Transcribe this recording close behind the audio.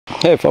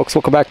Hey folks,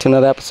 welcome back to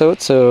another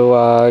episode.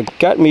 So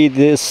got me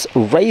this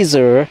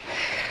Razer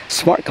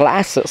smart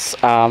glasses.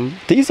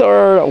 These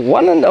are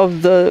one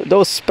of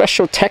those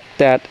special tech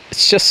that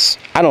it's just,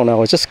 I don't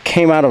know, it just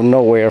came out of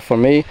nowhere for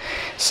me.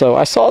 So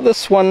I saw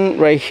this one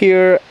right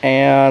here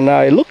and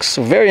it looks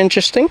very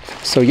interesting.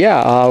 So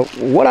yeah,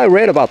 what I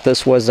read about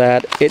this was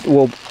that it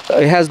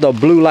has the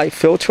blue light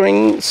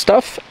filtering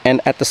stuff,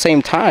 and at the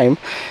same time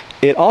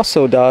it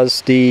also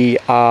does the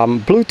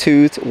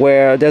Bluetooth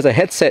where there's a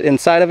headset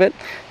inside of it.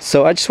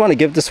 So I just want to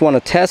give this one a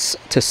test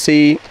to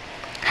see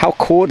how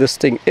cool this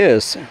thing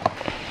is.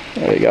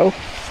 There you go.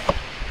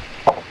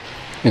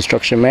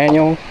 Instruction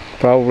manual,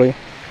 probably.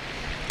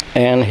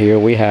 And here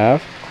we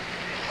have.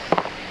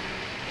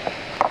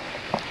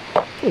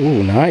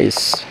 Ooh,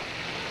 nice.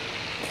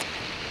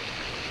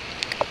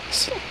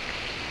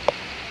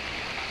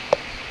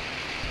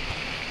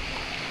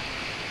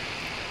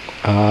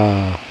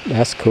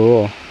 That's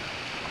cool.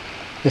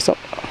 Is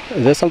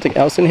there something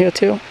else in here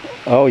too?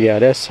 Oh yeah,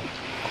 there's.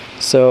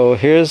 So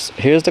here's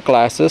the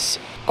glasses,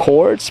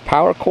 cords,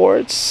 power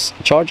cords,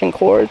 charging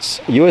cords,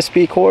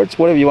 USB cords,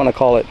 whatever you want to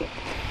call it.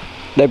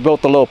 They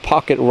built a little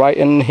pocket right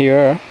in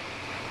here.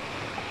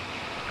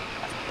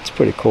 It's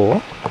pretty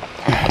cool.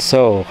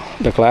 So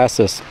the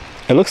glasses.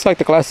 It looks like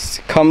the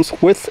glasses comes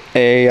with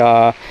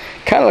a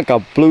kind of like a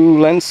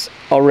blue lens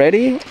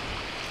already.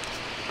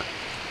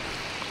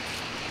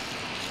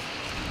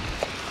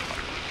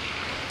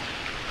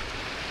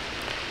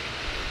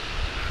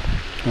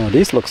 Oh,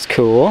 these looks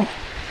cool.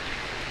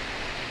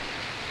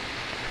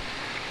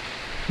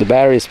 The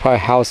battery is probably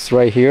housed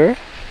right here.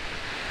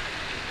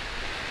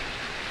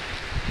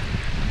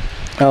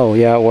 Oh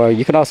yeah, well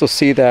you can also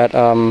see that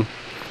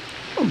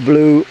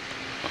blue,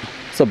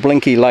 it's a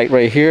blinky light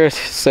right here to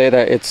say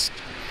that it's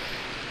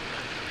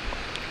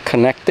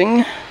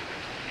connecting.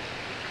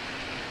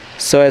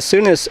 So as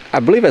soon as,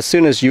 I believe as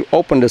soon as you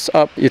open this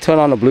up, you turn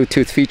on the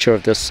Bluetooth feature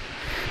of this.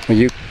 When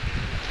you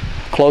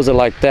close it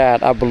like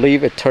that, I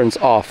believe it turns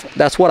off.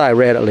 That's what I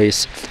read at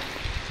least.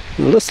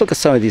 Let's look at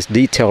some of these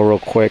detail real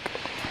quick.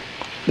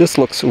 This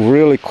looks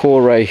really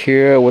cool right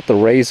here with the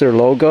Razer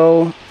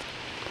logo.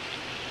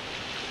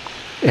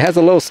 It has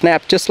a little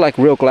snap just like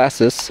real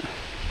glasses.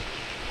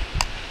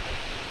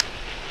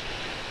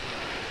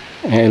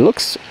 And it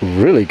looks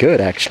really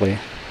good actually.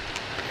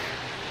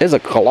 There's a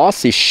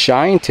glossy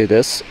shine to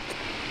this.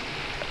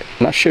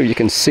 I'm not sure if you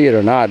can see it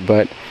or not,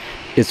 but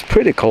it's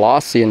pretty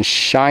glossy and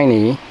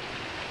shiny.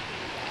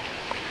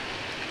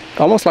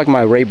 Almost like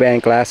my Ray-Ban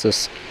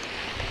glasses.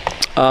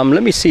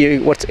 Let me see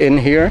what's in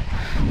here.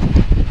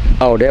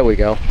 Oh, there we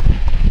go.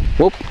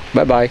 Whoop,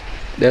 bye-bye.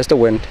 There's the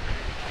wind.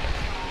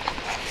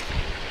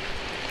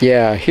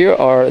 Yeah, here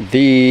are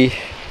the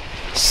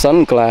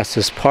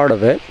sunglasses part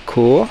of it.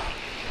 Cool.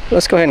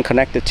 Let's go ahead and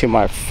connect it to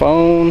my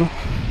phone.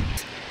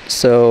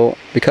 So,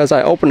 because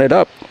I open it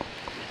up,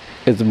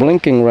 it's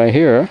blinking right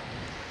here.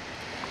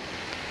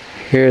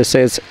 Here it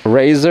says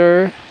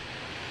Razer.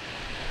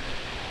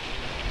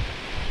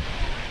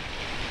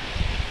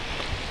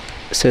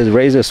 It says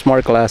Razer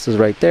smart glasses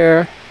right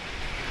there.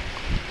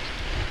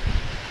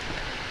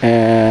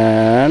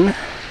 And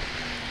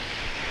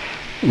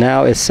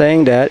now it's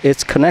saying that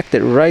it's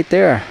connected right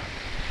there.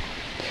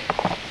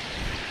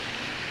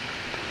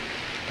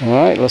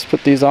 Alright, let's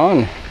put these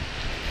on.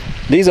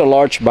 These are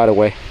large, by the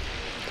way.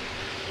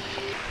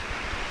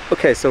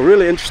 Okay, so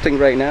really interesting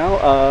right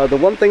now. The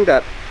one thing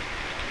that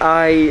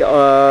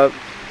I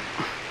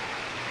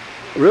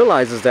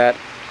realize is that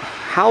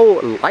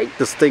how light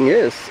this thing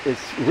is.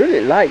 It's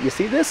really light. You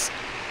see this?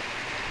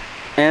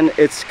 And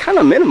it's kind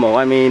of minimal.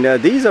 I mean,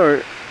 these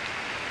are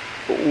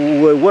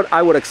what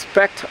I would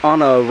expect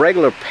on a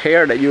regular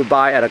pair that you would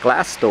buy at a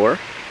glass store,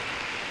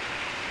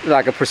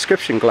 like a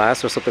prescription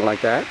glass or something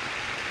like that.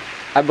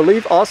 I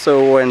believe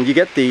also when you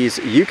get these,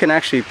 you can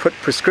actually put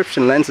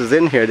prescription lenses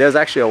in here. There's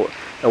actually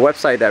a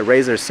website that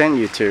Razer sent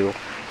you to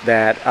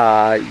that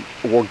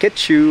will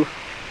get you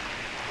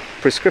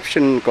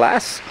prescription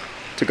glass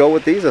to go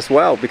with these as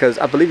well, because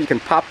I believe you can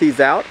pop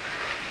these out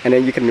and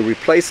then you can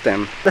replace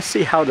them. Let's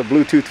see how the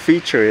Bluetooth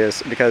feature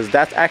is, because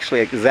that's actually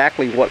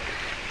exactly what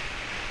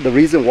the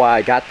reason why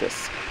I got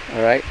this.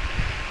 All right,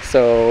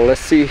 so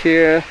let's see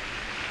here.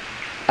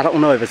 I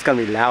don't know if it's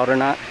gonna be loud or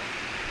not.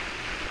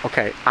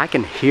 Okay, I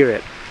can hear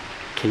it.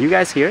 Can you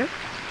guys hear it?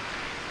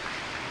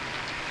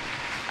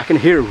 I can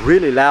hear it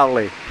really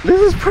loudly. This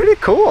is pretty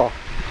cool.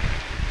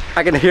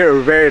 I can hear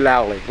it very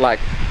loudly. Like,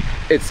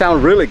 it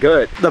sounds really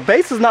good. The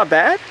bass is not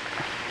bad.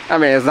 I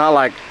mean, it's not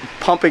like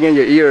pumping in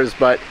your ears,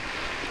 but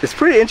it's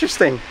pretty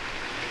interesting.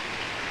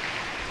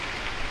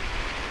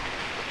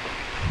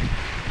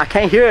 I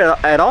can't hear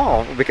it at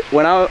all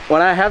when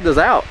I have this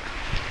out,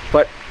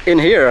 but in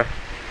here,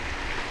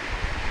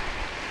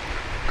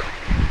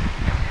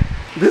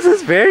 this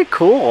is very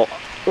cool.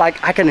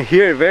 Like, I can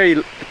hear it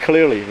very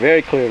clearly,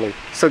 very clearly.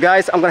 So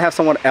guys, I'm gonna have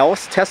someone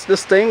else test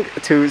this thing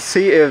to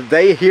see if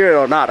they hear it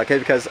or not, okay?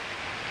 Because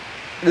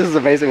this is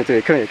amazing to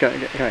me. Come here, come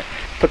here, come here.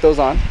 Put those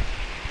on.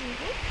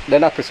 They're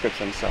not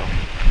prescriptions, so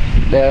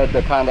they're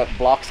the kind that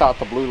blocks out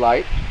the blue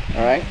light.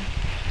 All right,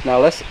 now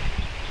let's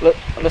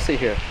let's see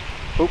here.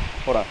 Oop,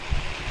 hold on.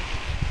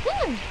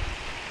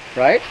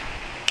 Right?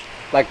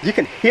 Like you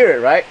can hear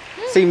it, right?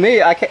 See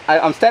me,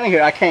 I'm standing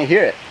here, I can't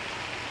hear it.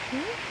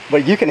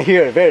 But you can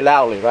hear it very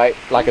loudly, right?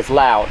 Like it's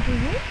loud.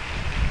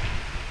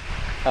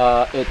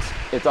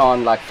 It's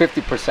on like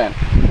 50%.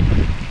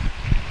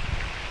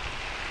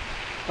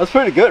 That's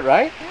pretty good,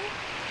 right?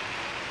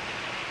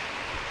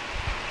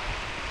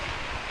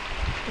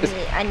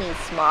 I need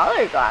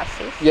smaller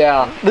glasses.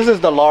 Yeah, this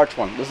is the large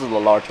one. This is the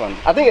large one.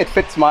 I think it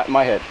fits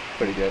my head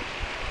pretty good.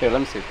 Here, let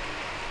me see.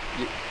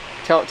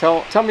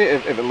 Tell me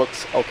if it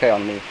looks okay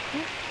on me.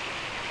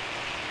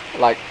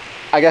 Like,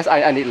 I guess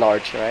I need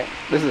large, right?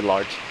 This is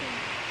large.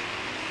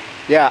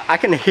 Yeah, I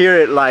can hear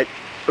it like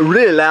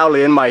really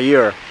loudly in my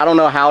ear. I don't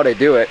know how they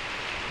do it,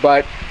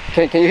 but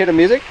can you hear the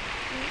music?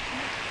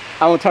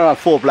 I'm gonna turn on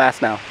full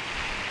blast now.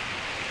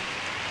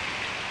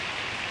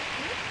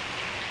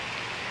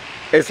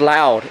 It's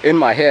loud in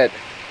my head.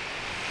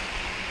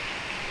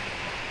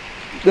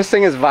 This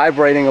thing is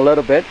vibrating a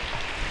little bit,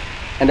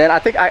 and then I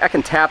think I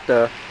can tap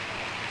the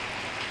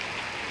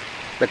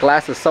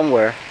glasses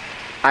somewhere.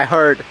 I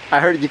heard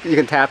you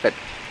can tap it.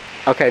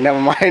 Okay,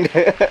 never mind.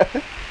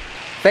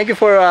 Thank you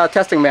for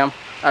testing, ma'am.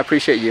 I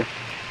appreciate you.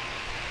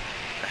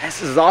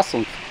 This is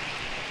awesome.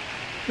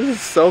 This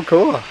is so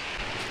cool.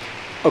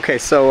 Okay,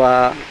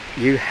 so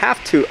you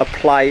have to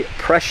apply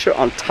pressure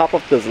on top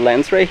of this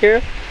lens right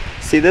here.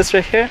 See this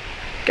right here?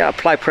 Gotta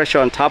apply pressure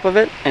on top of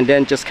it and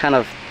then just kind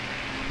of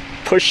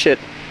push it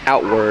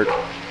outward.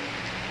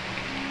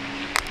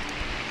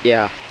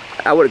 Yeah,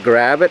 I would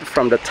grab it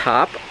from the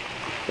top,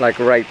 like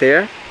right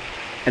there,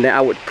 and then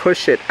I would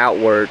push it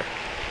outward.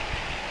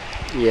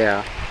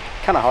 Yeah,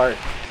 kind of hard.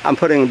 I'm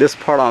putting this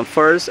part on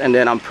first, and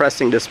then I'm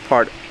pressing this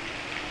part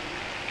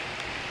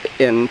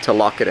in to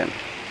lock it in.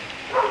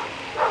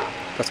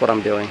 That's what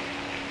I'm doing.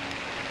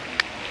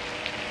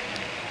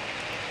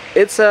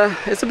 It's a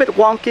bit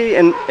wonky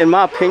in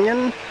my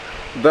opinion,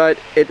 but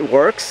it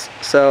works.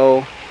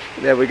 So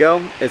there we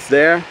go, it's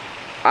there.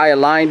 I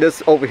align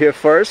this over here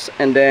first,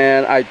 and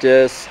then I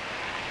just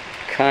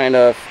kind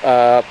of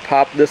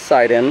pop this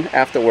side in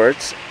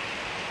afterwards,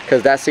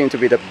 because that seemed to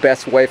be the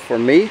best way for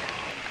me.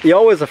 You're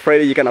always afraid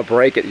that you're gonna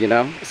break it, you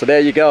know. So there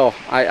you go.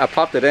 I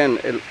popped it in.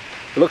 It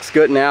looks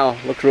good now.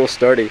 Looks real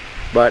sturdy,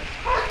 but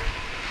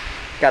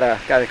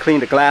gotta clean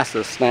the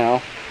glasses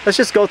now. Let's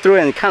just go through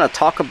and kind of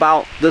talk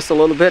about this a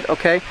little bit,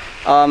 okay?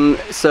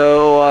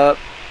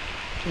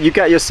 You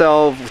got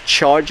yourself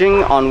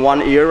charging on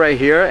one ear right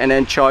here, and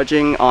then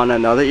charging on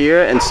another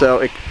ear, and so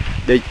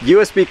the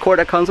USB cord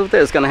that comes with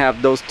it is gonna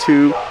have those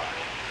two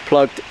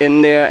plugged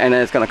in there, and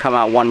then it's gonna come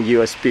out one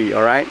USB,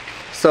 all right?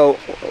 So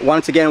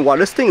once again, while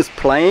this thing is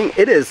playing,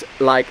 it is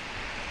like,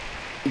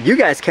 you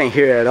guys can't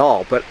hear it at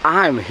all, but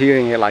I'm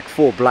hearing it like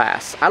full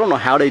blast. I don't know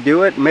how they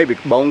do it. Maybe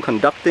bone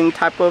conducting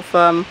type of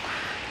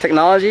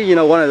technology, you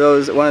know, one of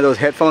those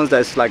headphones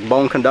that's like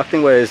bone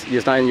conducting where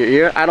it's not in your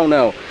ear. I don't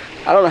know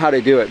how they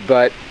do it,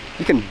 but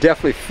you can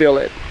definitely feel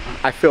it.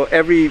 I feel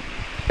every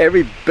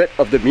bit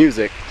of the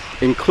music,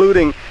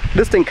 including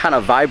this thing kind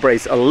of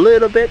vibrates a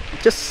little bit,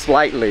 just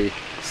slightly.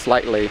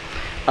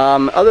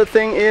 Other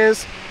thing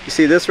is, you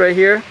see this right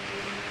here?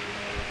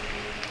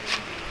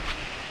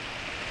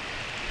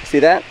 See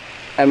that?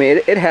 I mean,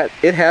 it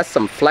has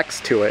some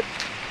flex to it.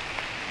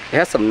 It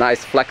has some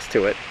nice flex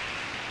to it.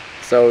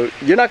 So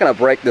you're not gonna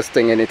break this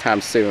thing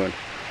anytime soon.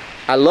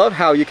 I love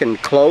how you can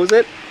close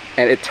it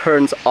and it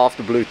turns off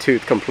the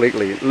Bluetooth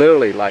completely.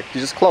 Literally, like,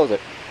 you just close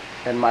it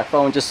and my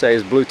phone just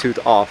says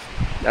Bluetooth off.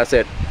 That's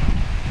it.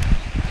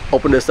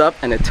 Open this up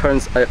and it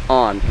turns it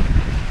on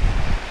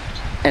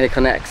and it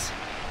connects.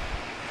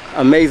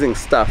 Amazing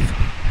stuff.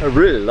 I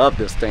really love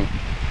this thing.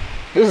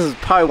 This is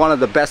probably one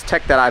of the best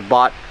tech that I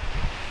bought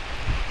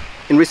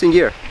in recent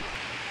year.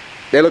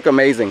 They look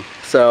amazing.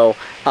 So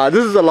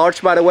this is a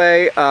large, by the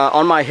way.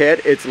 On my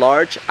head it's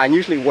large. I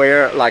usually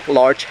wear like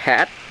large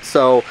hat,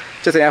 so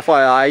just an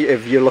FYI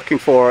if you're looking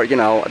for, you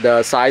know,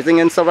 the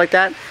sizing and stuff like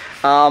that.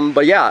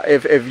 But yeah,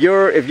 if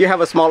you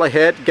have a smaller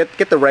head,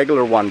 get the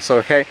regular one. So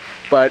okay,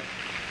 but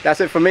that's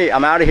it for me.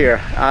 I'm out of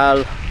here.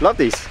 I love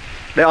these.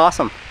 They're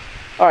awesome.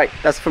 All right,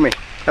 that's it for me.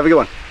 Have a good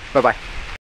one. Bye bye.